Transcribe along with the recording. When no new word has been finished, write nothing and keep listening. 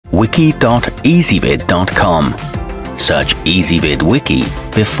wiki.ezvid.com. Search Ezvid Wiki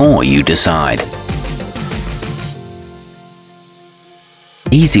before you decide.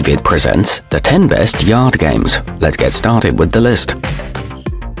 Ezvid presents the 10 best yard games. Let's get started with the list.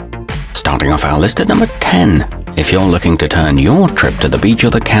 Starting off our list at number 10. If you're looking to turn your trip to the beach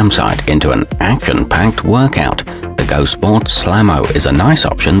or the campsite into an action-packed workout, the gosports slammo is a nice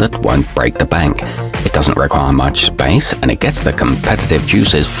option that won't break the bank. It doesn't require much space and it gets the competitive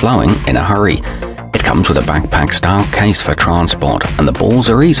juices flowing in a hurry. It comes with a backpack-style case for transport and the balls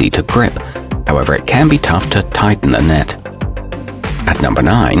are easy to grip. However, it can be tough to tighten the net. At number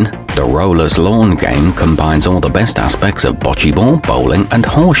 9, the rollors lawn game combines all the best aspects of bocce ball, bowling and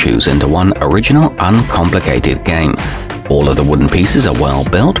horseshoes into one original, uncomplicated game. All of the wooden pieces are well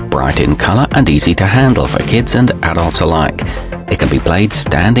built, bright in color and easy to handle for kids and adults alike. It can be played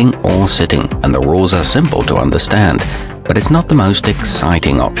standing or sitting and the rules are simple to understand, but it's not the most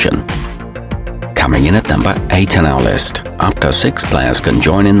exciting option. Coming in at number 8 on our list, up to 6 players can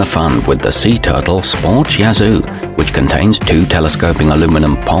join in the fun with the seaturtle sports yazoo, which contains 2 telescoping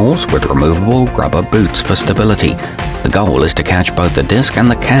aluminum poles with removable rubber boots for stability. The goal is to catch both the disc and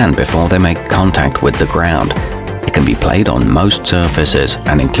the can before they make contact with the ground. It can be played on most surfaces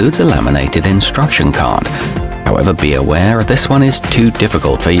and includes a laminated instruction card. However, be aware this one is too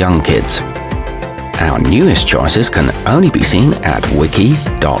difficult for young kids. Our newest choices can only be seen at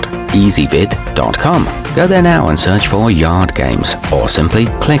wiki.ezvid.com. Go there now and search for yard games, or simply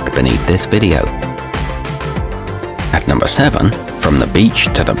click beneath this video. At number 7, from the beach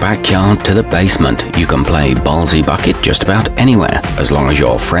to the backyard to the basement, you can play bulzi bucket just about anywhere, as long as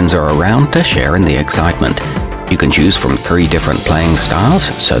your friends are around to share in the excitement. You can choose from 3 different playing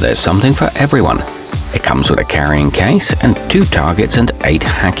styles, so there's something for everyone. It comes with a carrying case and 2 targets and 8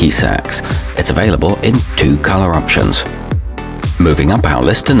 hacky sacks. It's available in 2 color options. Moving up our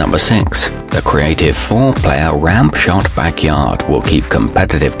list to number 6, the creative 4-player rampshot backyard will keep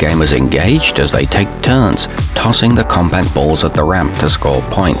competitive gamers engaged as they take turns tossing the compact balls at the ramp to score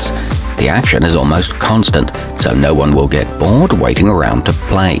points. The action is almost constant, so no one will get bored waiting around to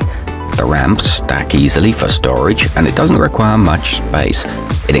play. The ramps stack easily for storage and it doesn't require much space.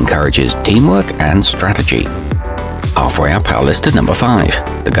 It encourages teamwork and strategy. Halfway up our list at number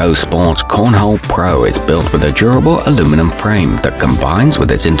 5, the gosports Cornhole Pro is built with a durable aluminum frame that combines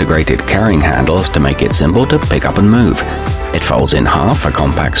with its integrated carrying handles to make it simple to pick up and move. It folds in half for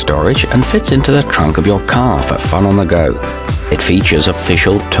compact storage and fits into the trunk of your car for fun on the go. It features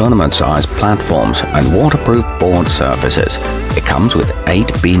official tournament-sized platforms and waterproof board surfaces. It comes with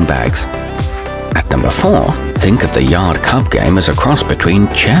 8 beanbags. At number 4, think of the yard kubb game as a cross between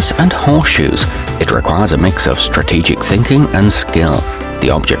chess and horseshoes. It requires a mix of strategic thinking and skill. The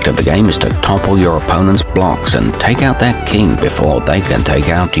object of the game is to topple your opponent's blocks and take out their king before they can take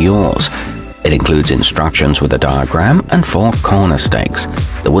out yours. It includes instructions with a diagram and 4 corner stakes.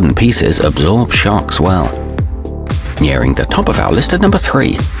 The wooden pieces absorb shocks well. Nearing the top of our list at number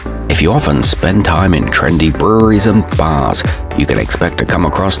 3. If you often spend time in trendy breweries and bars, you can expect to come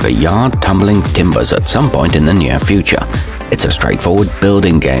across the yard tumbling timbers at some point in the near future. It's a straightforward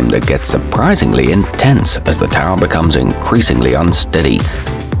building game that gets surprisingly intense as the tower becomes increasingly unsteady.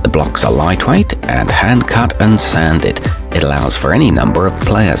 The blocks are lightweight and hand-cut and sanded. It allows for any number of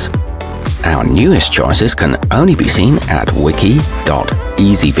players. Our newest choices can only be seen at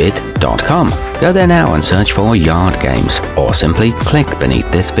wiki.ezvid.com. Go there now and search for yard games, or simply click beneath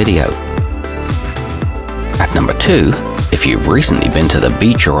this video. At number 2, if you've recently been to the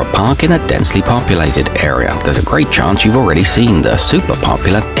beach or a park in a densely populated area, there's a great chance you've already seen the super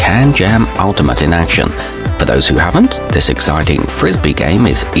popular Can Jam Ultimate in action. For those who haven't, this exciting frisbee game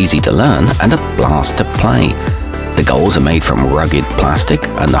is easy to learn and a blast to play. The goals are made from rugged plastic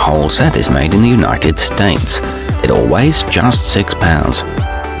and the whole set is made in the United States. It all weighs just £6.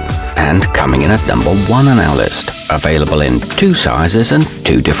 And coming in at number 1 on our list, available in 2 sizes and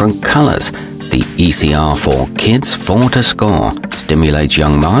 2 different colors, the ECR for Kids 4 to Score stimulates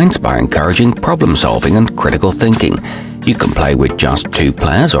young minds by encouraging problem solving and critical thinking. You can play with just 2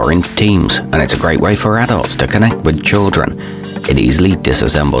 players or in teams, and it's a great way for adults to connect with children. It easily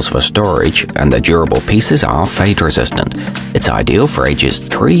disassembles for storage, and the durable pieces are fade resistant. It's ideal for ages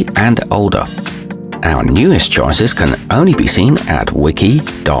 3 and older. Our newest choices can only be seen at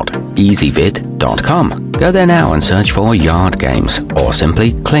wiki.ezvid.com. Go there now and search for yard games, or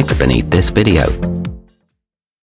simply click beneath this video.